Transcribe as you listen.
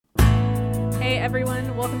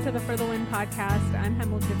everyone. Welcome to the For the Win podcast. I'm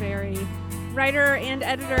Hemel Javeri, writer and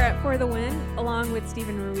editor at For the Win, along with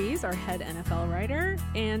Stephen Ruiz, our head NFL writer,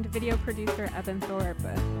 and video producer Evan Thorpe.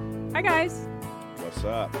 Hi, guys. What's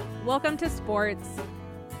up? Welcome to sports.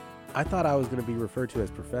 I thought I was going to be referred to as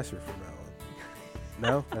professor from now on.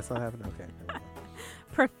 No? That's not happening? Okay. Never mind.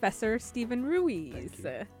 Professor Stephen Ruiz.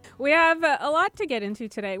 We have a lot to get into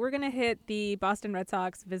today. We're going to hit the Boston Red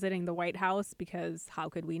Sox visiting the White House because how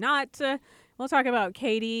could we not? We'll talk about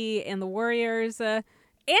KD and the Warriors. And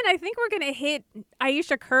I think we're going to hit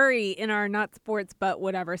Ayesha Curry in our not sports but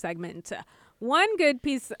whatever segment. One good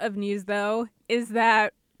piece of news, though, is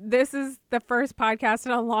that this is the first podcast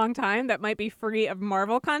in a long time that might be free of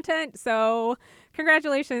Marvel content. So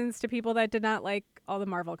congratulations to people that did not like all the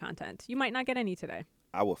Marvel content. You might not get any today.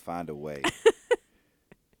 I will find a way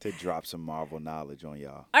to drop some Marvel knowledge on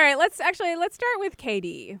y'all. All right, let's start with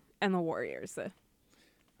KD and the Warriors. All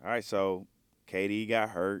right, so KD got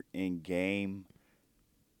hurt in game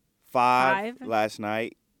 5 last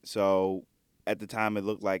night. So at the time, it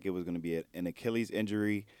looked like it was going to be an Achilles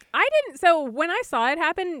injury. So when I saw it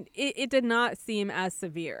happen, it did not seem as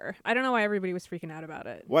severe. I don't know why everybody was freaking out about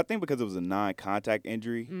it. Well, I think because it was a non-contact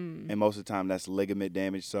injury, and most of the time that's ligament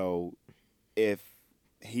damage. So if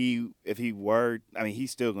he were, I mean,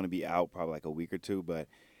 he's still going to be out probably like a week or two. But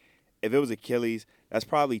if it was Achilles, that's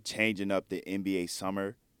probably changing up the NBA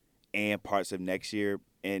summer and parts of next year,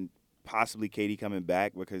 and possibly KD coming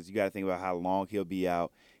back, because you got to think about how long he'll be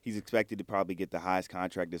out. He's expected to probably get the highest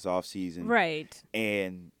contract this offseason. Right.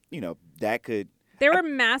 And, you know, that could. There were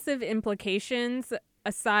massive implications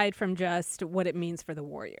aside from just what it means for the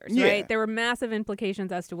Warriors, Yeah. right? There were massive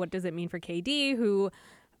implications as to what does it mean for KD, who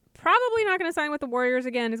probably not going to sign with the Warriors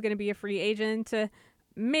again, is going to be a free agent.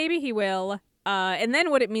 Maybe he will. And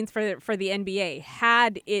then what it means for the NBA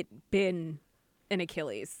had it been an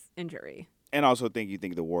Achilles injury. And also you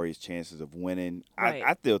think the Warriors' chances of winning. Right.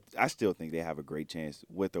 I still think they have a great chance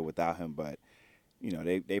with or without him. But, you know,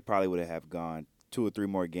 they probably would have gone 2 or 3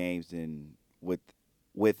 more games than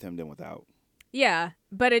with him than without. Yeah,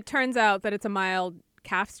 but it turns out that it's a mild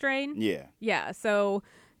calf strain. Yeah. Yeah, so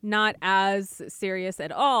not as serious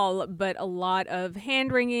at all, but a lot of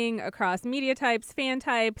hand-wringing across media types, fan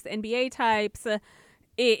types, NBA types.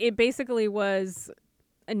 It basically was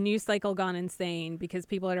a news cycle gone insane because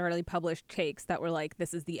people had already published takes that were like,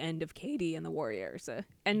 this is the end of KD and the Warriors.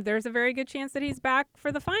 And there's a very good chance that he's back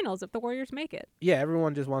for the finals if the Warriors make it. Yeah,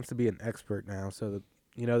 everyone just wants to be an expert now. So,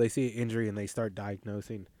 they see an injury and they start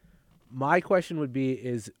diagnosing. My question would be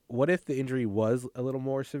is, what if the injury was a little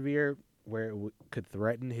more severe where it could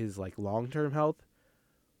threaten his, long-term health?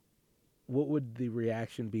 What would the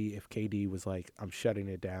reaction be if KD was like, I'm shutting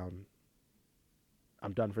it down,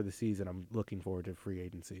 I'm done for the season, I'm looking forward to free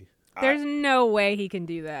agency? There's no way he can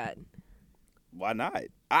do that. Why not?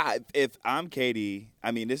 If I'm KD,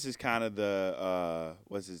 I mean, this is kind of the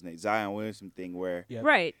what's his name, Zion Williamson thing where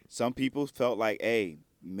Right. some people felt like, hey,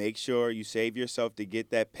 make sure you save yourself to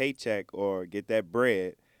get that paycheck or get that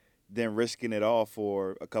bread than risking it all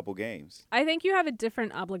for a couple games. I think you have a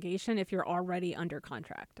different obligation if you're already under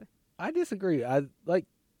contract. I disagree.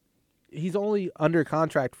 He's only under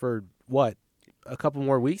contract for what? A couple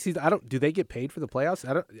more weeks. Do they get paid for the playoffs?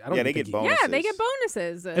 I don't. Yeah, they get bonuses. Yeah, they get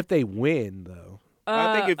bonuses. If they win, though.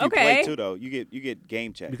 I think if you okay. play too, though, you get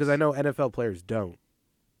game checks. Because I know NFL players don't.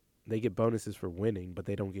 They get bonuses for winning, but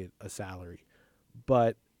they don't get a salary.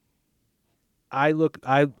 But I'm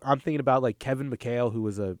thinking about like Kevin McHale, who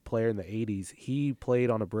was a player in the 80s. He played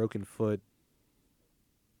on a broken foot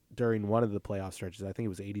during one of the playoff stretches. I think it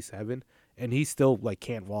was 87, and he still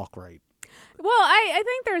can't walk right. Well, I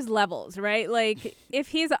think there's levels, right? Like, if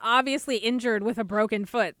he's obviously injured with a broken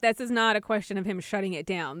foot, this is not a question of him shutting it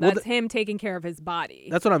down. That's him taking care of his body.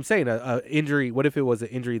 That's what I'm saying. A injury. What if it was an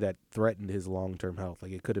injury that threatened his long-term health?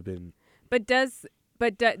 Like, it could have been.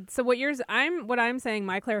 So what I'm saying,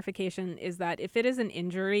 my clarification is that if it is an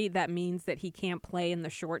injury that means that he can't play in the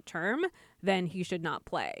short term, then he should not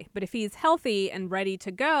play. But if he's healthy and ready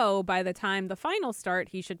to go by the time the finals start,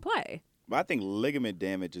 he should play. But I think ligament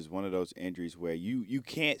damage is one of those injuries where you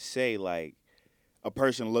can't say, like, a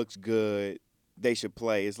person looks good, they should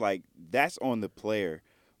play. It's like that's on the player.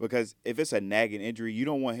 Because if it's a nagging injury, you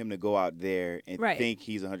don't want him to go out there and think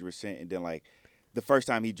he's 100% and then, like, the first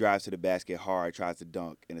time he drives to the basket hard, tries to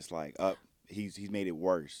dunk, and it's like, he's made it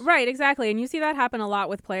worse. Right, exactly. And you see that happen a lot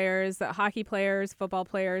with players, hockey players, football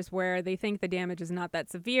players, where they think the damage is not that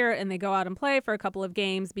severe and they go out and play for a couple of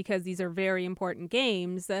games because these are very important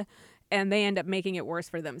games. And they end up making it worse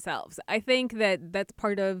for themselves. I think that's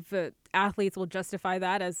part of athletes will justify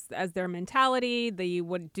that as their mentality. They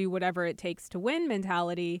would do whatever it takes to win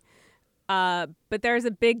mentality. But there's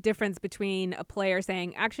a big difference between a player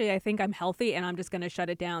saying, actually, I think I'm healthy and I'm just going to shut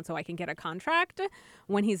it down so I can get a contract,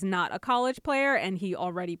 when he's not a college player and he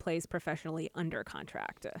already plays professionally under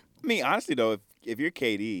contract. I mean, honestly, though, if you're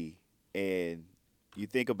KD and you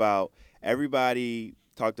think about everybody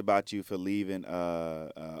talked about you for leaving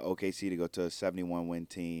OKC to go to a 71-win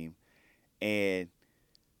team, and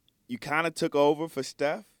you kind of took over for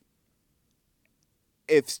Steph.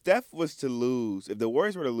 If Steph was to lose, if the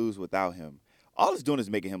Warriors were to lose without him, all it's doing is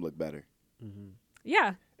making him look better. Mm-hmm.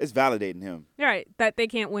 Yeah. It's validating him. Right. That they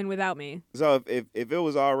can't win without me. So if it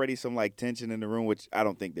was already some like tension in the room, which I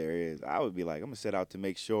don't think there is, I would be like, I'm gonna set out to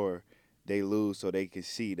make sure they lose so they can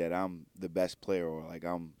see that I'm the best player, or like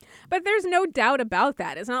I'm. But there's no doubt about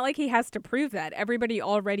that. It's not like he has to prove that. Everybody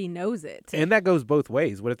already knows it. And that goes both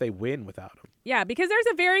ways. What if they win without him? Yeah, because there's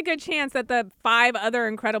a very good chance that the 5 other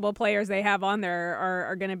incredible players they have on there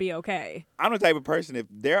are going to be okay. I'm the type of person, if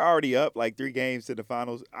they're already up like 3 games to the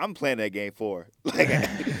finals, I'm playing that game 4. Like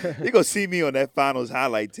you're gonna see me on that finals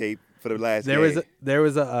highlight tape for the last game. There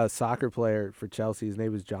was a soccer player for Chelsea. His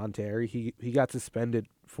name was John Terry. He got suspended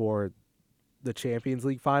for the Champions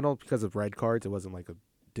League final because of red cards. It wasn't like a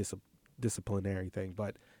disciplinary thing,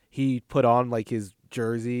 but he put on like his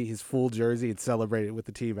jersey, his full jersey, and celebrated with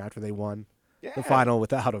the team after they won the final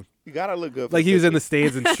without him. You gotta look good. Like he was in the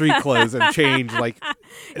stands in street clothes and changed like.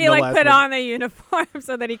 He like put on the uniform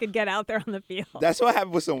so that he could get out there on the field. That's what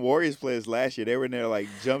happened with some Warriors players last year. They were in their like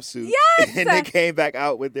jumpsuits, yes! and they came back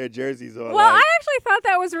out with their jerseys on. Well, I actually thought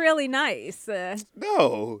that was really nice.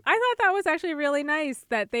 No, I thought that was actually really nice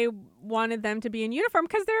that they wanted them to be in uniform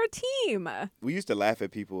because they're a team. We used to laugh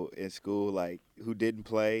at people in school like who didn't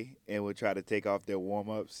play and would try to take off their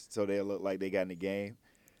warm-ups so they look like they got in the game.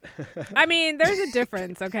 I mean, there's a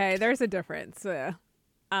difference, okay? There's a difference.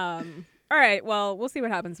 All right, well, we'll see what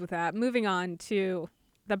happens with that. Moving on to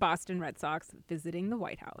the Boston Red Sox visiting the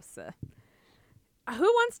White House. Who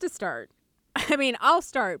wants to start? I mean, I'll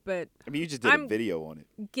start, but I mean, you just did a video on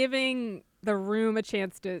it. Giving the room a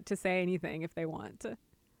chance to say anything if they want.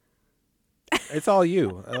 It's all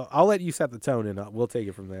you. I'll let you set the tone, and we'll take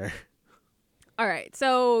it from there. All right,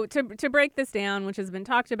 so to break this down, which has been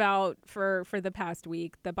talked about for the past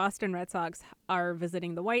week, the Boston Red Sox are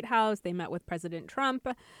visiting the White House. They met with President Trump,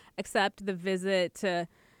 except the visit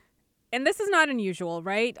and this is not unusual,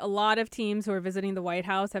 right? A lot of teams who are visiting the White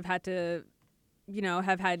House have had to,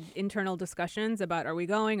 have had internal discussions about, are we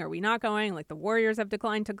going, are we not going? Like the Warriors have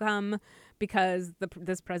declined to come because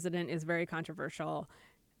this president is very controversial.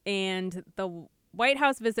 And the White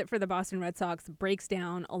House visit for the Boston Red Sox breaks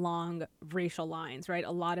down along racial lines, right?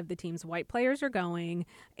 A lot of the team's white players are going,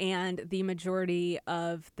 and the majority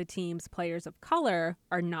of the team's players of color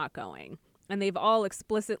are not going. And they've all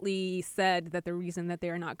explicitly said that the reason that they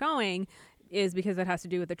are not going is because it has to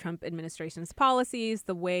do with the Trump administration's policies,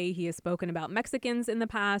 the way he has spoken about Mexicans in the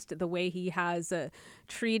past, the way he has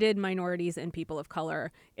treated minorities and people of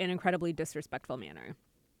color in an incredibly disrespectful manner.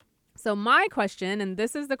 So my question, and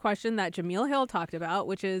this is the question that Jameel Hill talked about,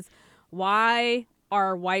 which is why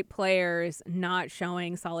are white players not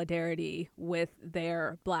showing solidarity with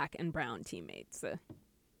their black and brown teammates?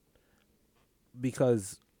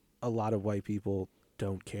 Because a lot of white people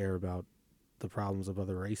don't care about the problems of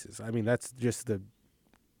other races. I mean, that's just the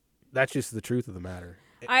truth of the matter.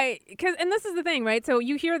 And this is the thing, right? So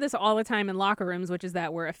you hear this all the time in locker rooms, which is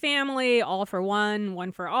that we're a family, all for one,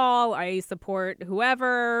 one for all. I support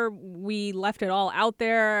whoever. We left it all out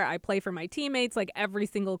there. I play for my teammates, like every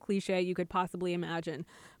single cliche you could possibly imagine.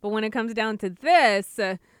 But when it comes down to this,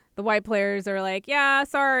 the white players are like, yeah,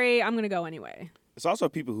 sorry, I'm going to go anyway. It's also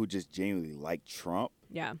people who just genuinely like Trump.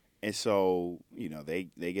 Yeah. And so,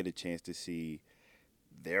 they get a chance to see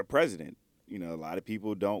their president. A lot of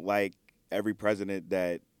people don't like every president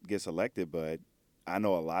that gets elected, but I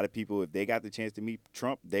know a lot of people, if they got the chance to meet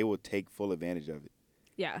Trump, they will take full advantage of it.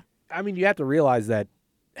 Yeah. I mean, you have to realize that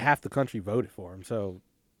half the country voted for him. So,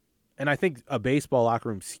 and I think a baseball locker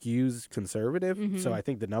room skews conservative. Mm-hmm. So I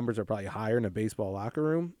think the numbers are probably higher in a baseball locker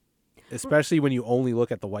room, especially when you only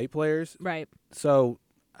look at the white players. Right. So,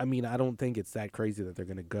 I mean, I don't think it's that crazy that they're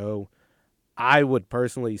going to go. I would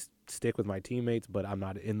personally stick with my teammates, but I'm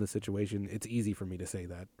not in the situation. It's easy for me to say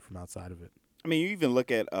that from outside of it. I mean, you even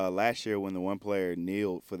look at last year when the one player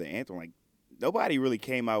kneeled for the anthem. Like, nobody really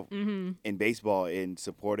came out in baseball and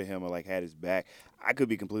supported him or, like, had his back. I could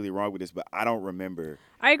be completely wrong with this, but I don't remember.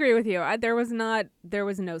 I agree with you. There was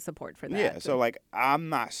no support for that. Yeah, so, like, I'm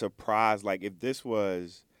not surprised. Like, if this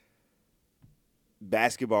was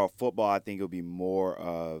basketball, football, I think it would be more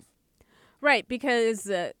of. Right,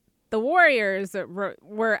 because the Warriors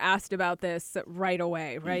were asked about this right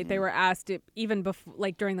away, right? They were asked even before,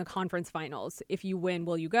 like during the conference finals, if you win,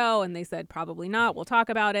 will you go? And they said probably not. We'll talk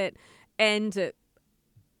about it. And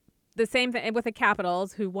the same thing with the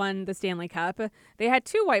Capitals, who won the Stanley Cup. They had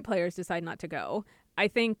 2 white players decide not to go. I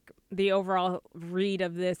think the overall read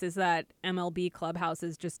of this is that MLB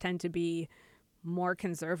clubhouses just tend to be more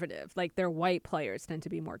conservative. Like their white players tend to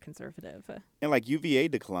be more conservative. And like UVA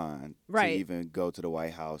declined Right. to even go to the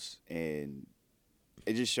White House, and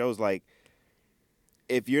it just shows like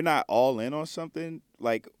if you're not all in on something,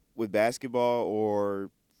 like with basketball or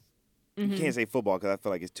you can't say football because I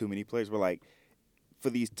feel like it's too many players, but like for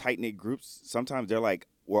these tight knit groups, sometimes they're like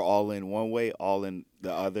we're all in one way, all in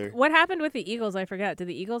the other. What happened with the Eagles? I forget. Did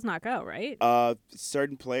the Eagles not go, right?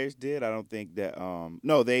 Certain players did. I don't think that.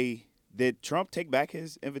 No, they. Did Trump take back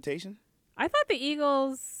his invitation? I thought the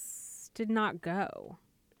Eagles did not go.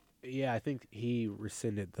 Yeah, I think he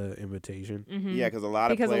rescinded the invitation. Yeah, because a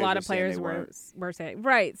lot of players were saying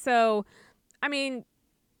right. So, I mean,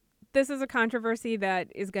 this is a controversy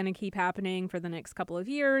that is going to keep happening for the next couple of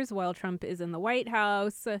years while Trump is in the White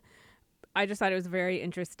House. I just thought it was very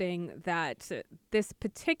interesting that this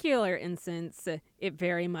particular instance, it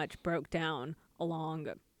very much broke down along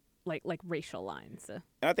like racial lines. And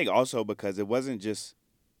I think also because it wasn't just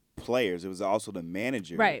players, it was also the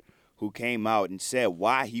manager who came out and said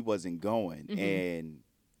why he wasn't going. And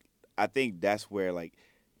I think that's where, like,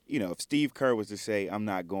 you know, if Steve Kerr was to say, I'm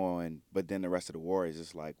not going, but then the rest of the Warriors,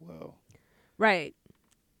 it's like, well. Right.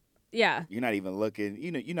 Yeah. You're not even looking,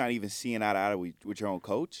 you know, you're not even seeing eye to eye with your own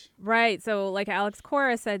coach. Right. So like Alex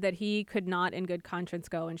Cora said that he could not in good conscience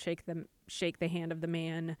go and shake the hand of the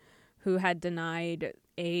man who had denied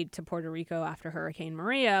aid to Puerto Rico after Hurricane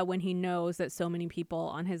Maria when he knows that so many people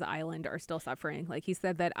on his island are still suffering. Like he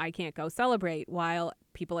said that I can't go celebrate while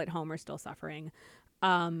people at home are still suffering.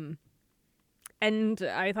 And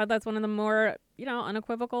I thought that's one of the more, you know,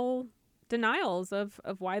 unequivocal denials of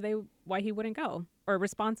why he wouldn't go, or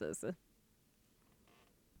responses.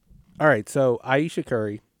 All right, so Ayesha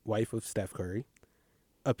Curry, wife of Steph Curry,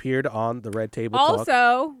 appeared on the Red Table Talk.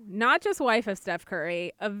 Also, not just wife of Steph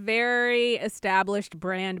Curry, a very established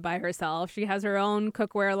brand by herself. She has her own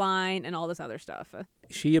cookware line and all this other stuff.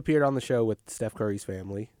 She appeared on the show with Steph Curry's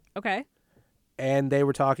family. Okay. And they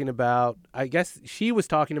were talking about, I guess she was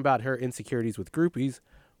talking about her insecurities with groupies,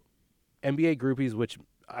 NBA groupies, which,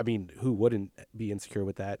 I mean, who wouldn't be insecure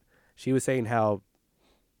with that? She was saying how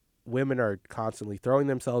women are constantly throwing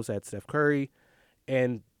themselves at Steph Curry,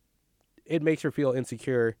 and it makes her feel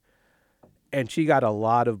insecure. And she got a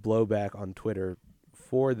lot of blowback on Twitter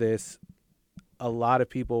for this. A lot of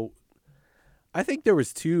people, I think there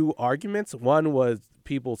was 2 arguments. One was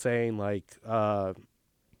people saying like,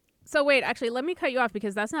 So wait, actually, let me cut you off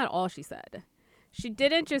because that's not all she said. She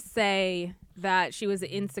didn't just say that she was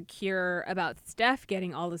insecure about Steph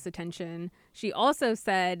getting all this attention. She also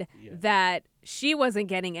said that she wasn't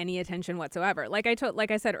getting any attention whatsoever. Like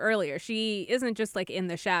I said earlier, she isn't just like in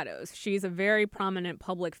the shadows. She's a very prominent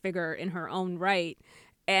public figure in her own right.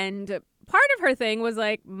 And part of her thing was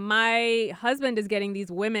like, my husband is getting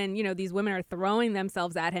these women, you know, these women are throwing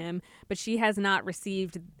themselves at him, but she has not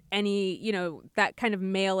received any, you know, that kind of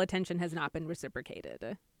male attention has not been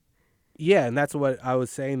reciprocated. Yeah, and that's what I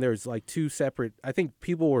was saying. There's like 2 separate, I think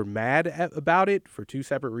people were mad about it for 2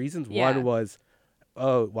 separate reasons. Yeah. One was,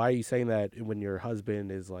 oh, why are you saying that when your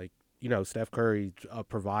husband is like, you know, Steph Curry, a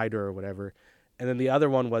provider or whatever. And then the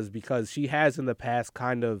other one was because she has in the past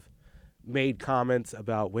kind of made comments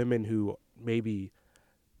about women who maybe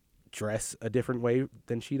dress a different way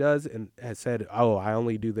than she does, and has said, oh, I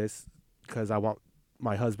only do this because I want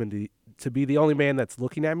my husband to be the only man that's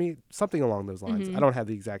looking at me, something along those lines. I don't have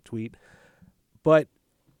the exact tweet. But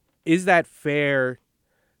is that fair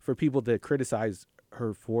for people to criticize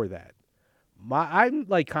her for that? I'm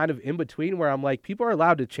like kind of in between where I'm like, people are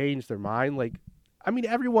allowed to change their mind. Like, I mean,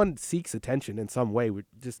 everyone seeks attention in some way. We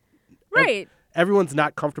just Right. Everyone's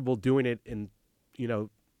not comfortable doing it in, you know,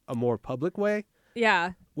 a more public way.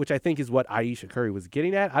 Yeah. Which I think is what Ayesha Curry was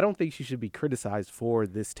getting at. I don't think she should be criticized for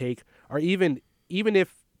this take, or even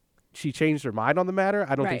if she changed her mind on the matter,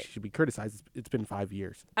 I don't think she should be criticized. It's been 5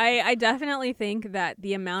 years. I definitely think that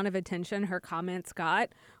the amount of attention her comments got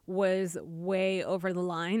was way over the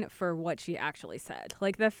line for what she actually said.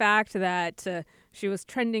 Like the fact that she was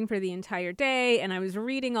trending for the entire day, and I was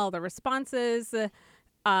reading all the responses,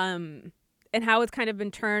 and how it's kind of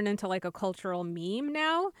been turned into like a cultural meme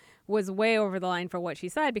now, was way over the line for what she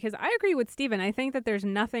said, because I agree with Steven. I think that there's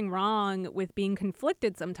nothing wrong with being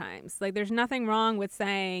conflicted sometimes. Like, there's nothing wrong with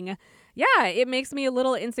saying, yeah, it makes me a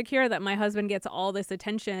little insecure that my husband gets all this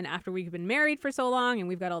attention after we've been married for so long and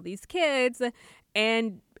we've got all these kids.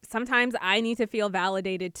 And sometimes I need to feel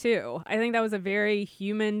validated too. I think that was a very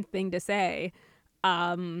human thing to say.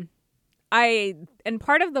 And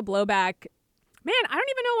part of the blowback, man, I don't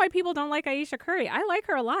even know why people don't like Ayesha Curry. I like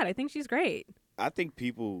her a lot. I think she's great. I think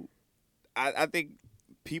people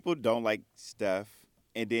don't like Steph.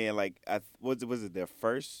 And then, like, was it their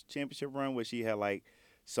first championship run where she had, like,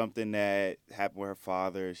 something that happened with her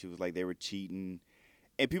father? She was like, they were cheating.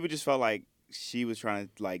 And people just felt like she was trying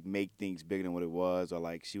to, like, make things bigger than what it was, or,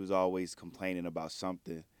 like, she was always complaining about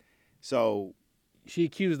something. So she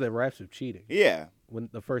accused the refs of cheating. Yeah. When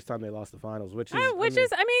the first time they lost the finals, what's wrong with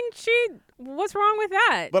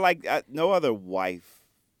that? But, like, no other wife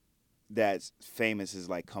that's famous has,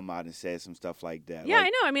 like, come out and said some stuff like that. Yeah, like, I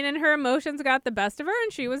know. I mean, and her emotions got the best of her,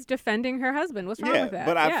 and she was defending her husband. What's wrong with that?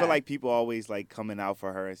 But I feel like people always, like, coming out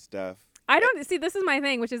for her and stuff. I don't see. This is my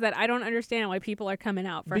thing, which is that I don't understand why people are coming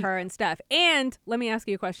out for her and stuff. And let me ask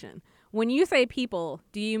you a question: when you say people,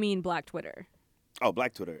 do you mean Black Twitter? Oh,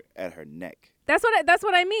 Black Twitter at her neck. That's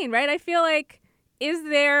what I mean, right? I feel like, is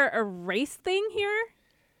there a race thing here?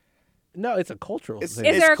 No, it's a cultural thing.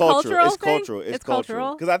 Is there a cultural thing? It's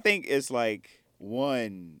cultural. Because I think it's like, why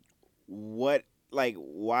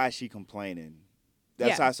is she complaining?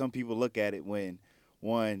 That's how some people look at it when,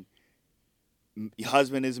 one, your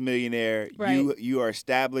husband is a millionaire, right. you are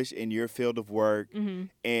established in your field of work,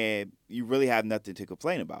 and you really have nothing to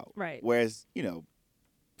complain about. Right. Whereas,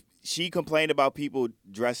 she complained about people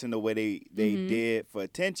dressing the way they did for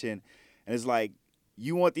attention, and it's like,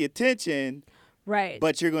 you want the attention. Right.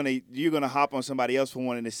 But you're gonna hop on somebody else for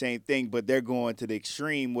wanting the same thing, but they're going to the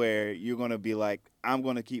extreme where you're gonna be like, I'm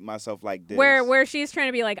gonna keep myself like this. Where she's trying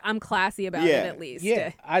to be like, I'm classy about it at least.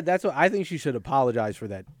 Yeah. That's what I think. She should apologize for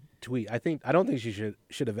that tweet. I don't think she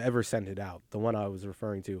should have ever sent it out. The one I was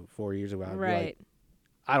referring to 4 years ago. Right. Like,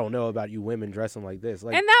 I don't know about you women dressing like this.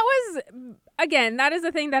 Like, and that was, again, that is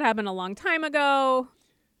a thing that happened a long time ago.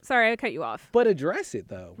 Sorry, I cut you off. But address it,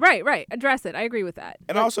 though. Right. Address it. I agree with that.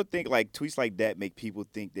 And I also think, like, tweets like that make people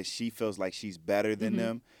think that she feels like she's better than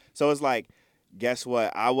them. So it's like, guess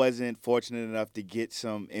what? I wasn't fortunate enough to get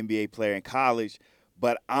some NBA player in college,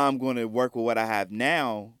 but I'm going to work with what I have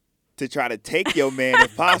now to try to take your man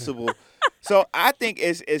if possible. So I think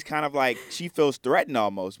it's kind of like she feels threatened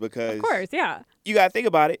almost because, of course, yeah. You got to think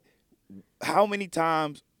about it. How many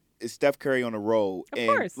times is Steph Curry on the road? Of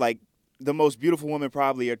course. Like, the most beautiful women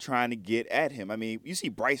probably are trying to get at him. I mean, you see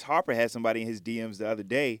Bryce Harper had somebody in his DMs the other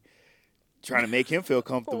day trying to make him feel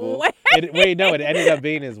comfortable. It ended up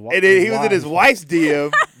being his wife. And then he was in his wife's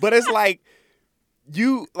DM. But it's like,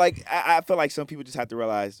 I feel like some people just have to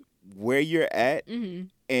realize where you're at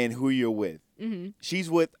and who you're with. She's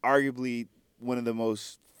with arguably one of the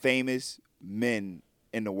most famous men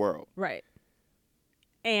in the world. Right.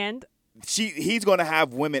 And he's going to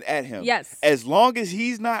have women at him. Yes. As long as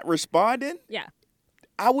he's not responding. Yeah.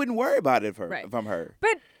 I wouldn't worry about it if I'm her.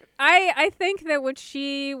 But I think that what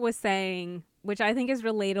she was saying, which I think is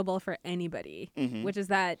relatable for anybody, which is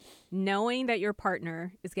that knowing that your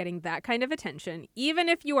partner is getting that kind of attention, even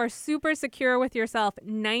if you are super secure with yourself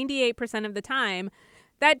 98% of the time,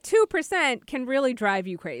 that 2% can really drive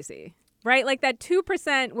you crazy. Right? Like that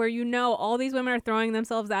 2% where all these women are throwing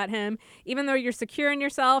themselves at him, even though you're secure in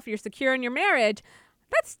yourself, you're secure in your marriage,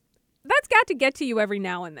 that's got to get to you every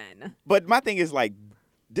now and then. But my thing is, like,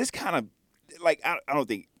 this kind of, like, I don't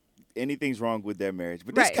think anything's wrong with their marriage,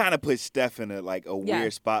 but this kind of puts Steph in a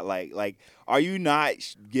weird spotlight. Like, are you not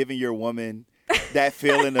giving your woman that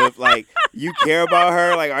feeling of, like, you care about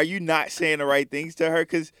her? Like, are you not saying the right things to her?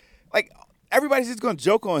 Because, like, everybody's just going to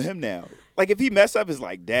joke on him now. Like, if he mess up, it's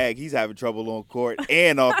like, dag, he's having trouble on court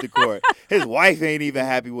and off the court. His wife ain't even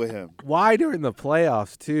happy with him. Why during the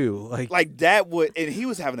playoffs, too? Like that and he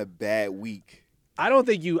was having a bad week. I don't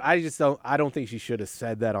think she should have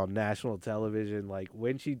said that on national television, like,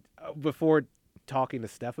 when before talking to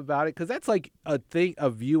Steph about it, because that's, like, a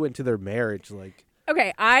view into their marriage, like.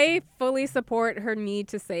 Okay, I fully support her need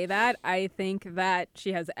to say that. I think that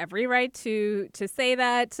she has every right to say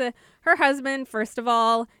that. Her husband, first of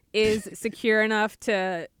all, is secure enough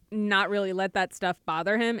to not really let that stuff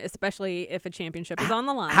bother him, especially if a championship is on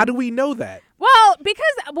the line. How do we know that? Well, because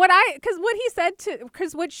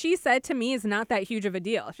what she said to me is not that huge of a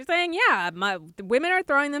deal. She's saying, the women are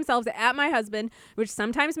throwing themselves at my husband, which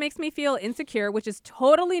sometimes makes me feel insecure, which is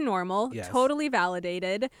totally normal, totally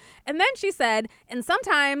validated. And then she said, and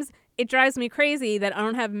sometimes it drives me crazy that I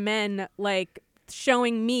don't have men like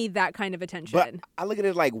showing me that kind of attention. But I look at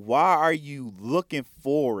it like, why are you looking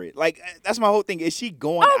for it? Like, that's my whole thing. Is she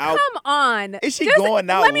going out? Oh, come on. Is she going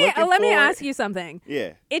out Let me looking for ask it? you something.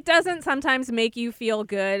 Yeah. It doesn't sometimes make you feel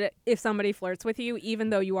good if somebody flirts with you, even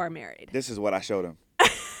though you are married. This is what I showed him.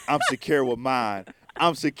 I'm secure with mine.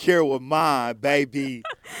 I'm secure with mine, baby.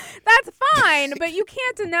 That's fine, but you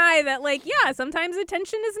can't deny that, like, yeah, sometimes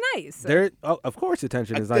attention is nice. Of course,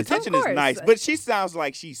 attention is The nice. attention is course. nice, but she sounds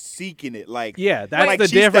like she's seeking it. Like, Yeah, that's like the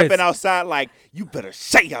she's difference. stepping outside like, you better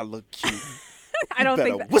say I look cute. I don't you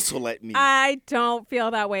think better that. whistle at me. I don't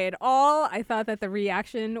feel that way at all. I thought that the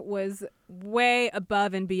reaction was way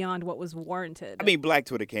above and beyond what was warranted. I mean, Black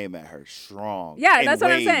Twitter came at her strong. Yeah, in that's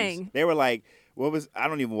what I'm waves. saying. They were like, I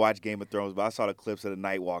don't even watch Game of Thrones, but I saw the clips of the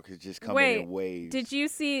Night Walkers just coming in waves. Did you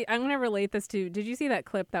see, I'm going to relate this to, did you see that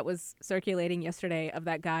clip that was circulating yesterday of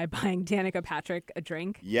that guy buying Danica Patrick a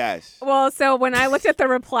drink? Yes. Well, so when I looked at the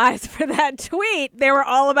replies for that tweet, they were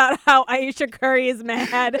all about how Aisha Curry is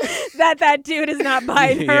mad that dude is not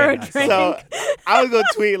buying her a Yeah, drink. So I was going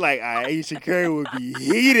to tweet like, Aisha Curry would be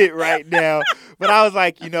heated right now. But I was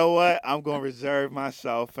like, you know what? I'm going to reserve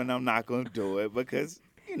myself and I'm not going to do it because,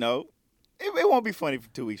 it won't be funny for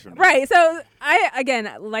 2 weeks from now. Right. So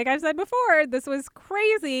like I've said before, this was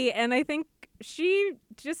crazy. And I think she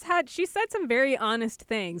said some very honest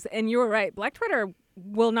things. And you were right. Black Twitter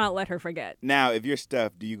will not let her forget. Now, if you're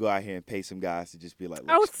Steph, do you go out here and pay some guys to just be like,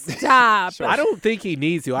 Oh, look, stop. Sure. I don't think he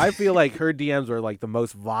needs to. I feel like her DMs were like the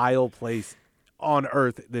most vile place on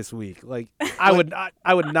earth this week. Like I would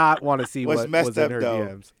not want to see What's what messed was in up, her though,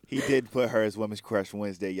 DMs. he did put her as Women's Crush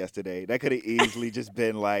Wednesday yesterday. That could have easily just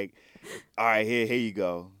been like, all right, here you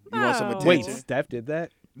go. You want some Oh. attention? Wait, Steph did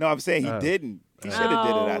that? No, I'm saying he Oh. didn't. He should have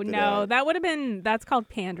did it after no, that. would have been, that's called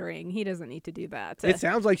pandering. He doesn't need to do that. It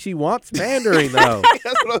sounds like she wants pandering though.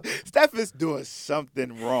 Steph is doing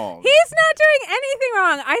something wrong. He's not doing anything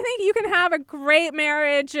wrong. I think you can have a great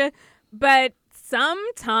marriage, but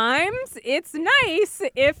sometimes it's nice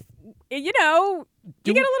if, you get a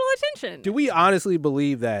little attention. Do we honestly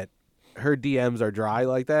believe that her DMs are dry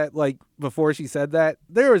like that? Like before she said that,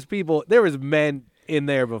 there was men in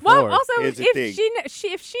there before. Well, also, Here's the if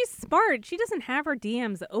thing. if she's smart, she doesn't have her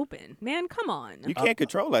DMs open. Man, come on. You can't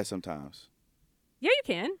control that sometimes. Yeah, you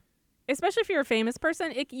can. Especially if you're a famous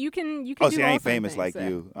person, you can Oh, do see, I all ain't certain famous like things.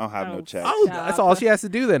 you. I don't have no Oh, checks. Oh, Stop. that's all she has to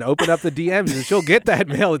do then. Open up the DMs and she'll get that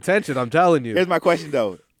male attention. I'm telling you. Here's my question,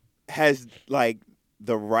 though. Has, like,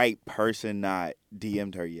 the right person not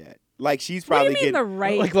DM'd her yet? Like, she's What do probably you mean the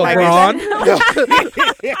right Like person?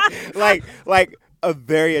 LeBron? like a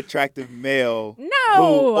very attractive male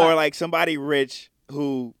No. or like somebody rich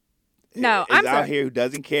who No, is I'm out sorry. here who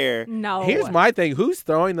doesn't care. No. Here's my thing. Who's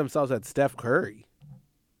throwing themselves at Steph Curry?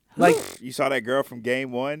 Like, You saw that girl from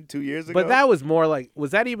Game 1 2 years ago? but that was more like,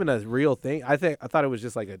 was that even a real thing? I thought it was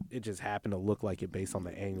just like it just happened to look like it based on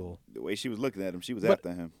the angle. the way she was looking at him, she was But-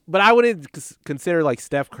 after him. But I wouldn't consider like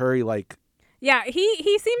Steph Curry like Yeah,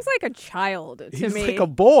 he seems like a child to he's me. like a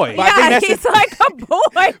boy. But I think Yeah, that's he's the- like a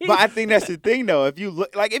boy. But I think that's the thing, though. If you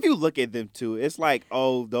look at them two, it's like,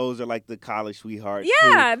 oh, those are like the college sweethearts.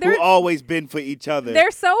 Yeah, who they're- always been for each other.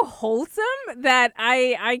 They're so wholesome that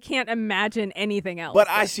I can't imagine anything else. But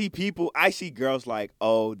I see girls like,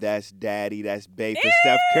 oh, that's daddy, that's babe for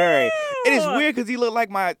Steph Curry. It is Ew. weird because he looked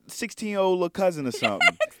like my 16-year-old little cousin or something.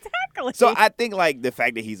 Exactly. So I think like the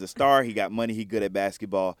fact that he's a star, he got money, he good at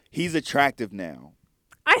basketball, he's attractive now.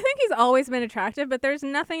 I think he's always been attractive, but there's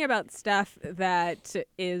nothing about Steph that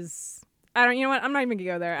is. I don't. You know what? I'm not even gonna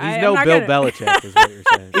go there. He's I'm no not Bill gonna- Belichick, is what you're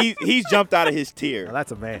saying. He's jumped out of his Now, tier.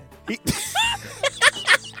 that's a man. He-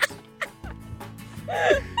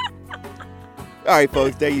 All right,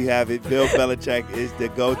 folks, there you have it. Bill Belichick is the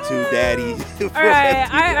go-to daddy. All right.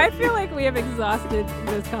 I feel like we have exhausted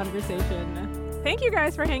this conversation. Thank you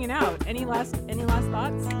guys for hanging out. Any last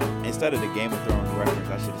thoughts? Instead of the Game of Thrones reference,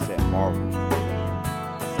 I should have said Marvel.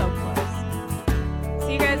 So close.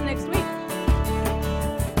 See you guys next week.